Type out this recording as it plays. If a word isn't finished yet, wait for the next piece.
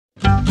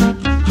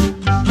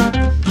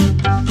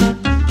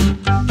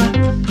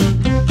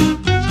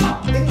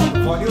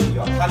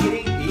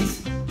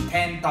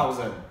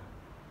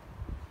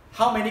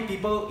how many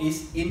people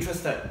is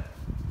interested?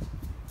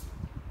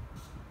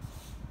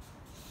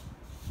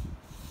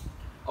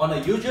 On a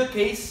usual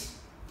case,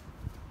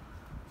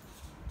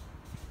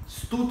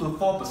 it's 2 to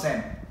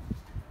 4%.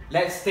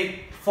 Let's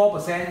take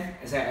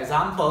 4% as an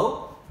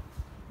example.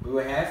 We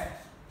will have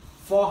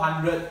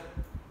 400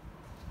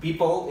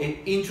 people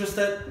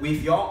interested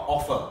with your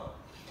offer.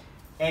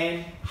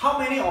 And how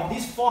many of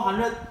these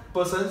 400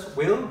 persons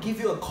will give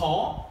you a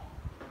call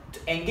to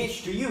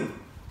engage to you?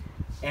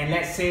 And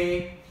let's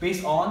say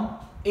based on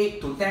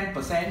 8 to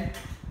 10%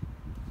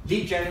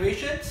 lead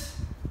generations,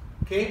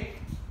 okay,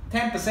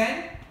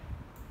 10%,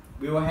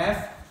 we will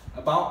have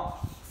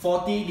about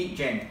 40 lead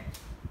gen.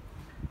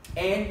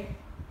 And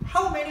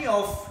how many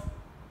of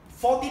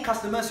 40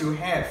 customers you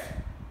have,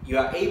 you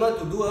are able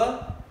to do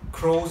a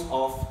close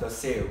of the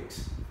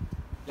sales?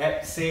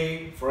 Let's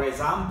say, for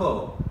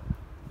example,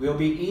 will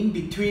be in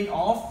between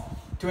of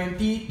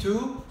 20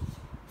 to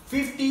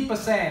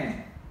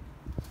 50%.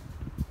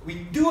 We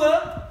do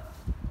a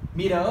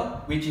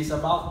middle, which is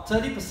about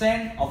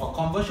 30% of a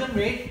conversion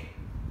rate.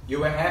 You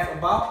will have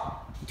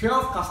about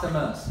 12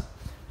 customers.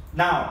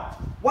 Now,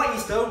 what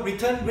is the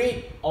return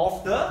rate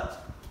of the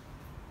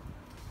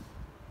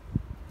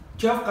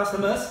 12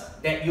 customers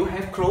that you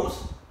have closed?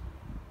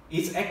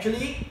 It's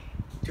actually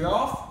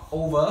 12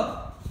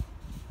 over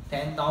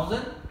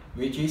 10,000,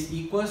 which is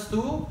equals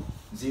to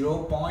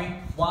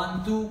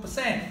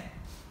 0.12%.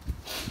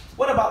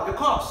 What about the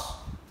cost?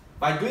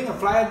 By doing a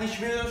flyer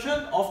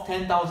distribution of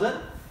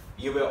 10,000,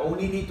 you will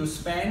only need to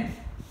spend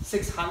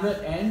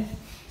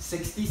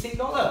 660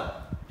 dollars.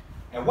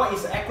 And what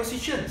is the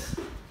acquisitions?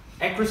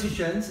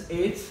 Acquisitions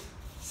is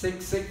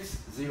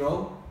 660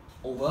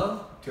 over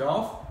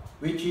 12,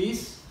 which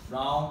is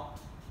around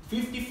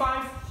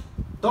 $55,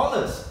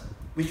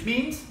 which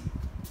means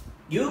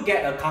you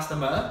get a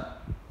customer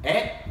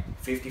at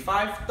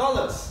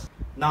 $55.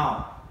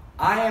 Now,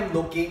 I am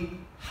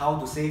looking how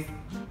to save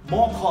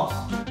more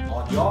cost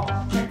on your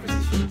acquisition.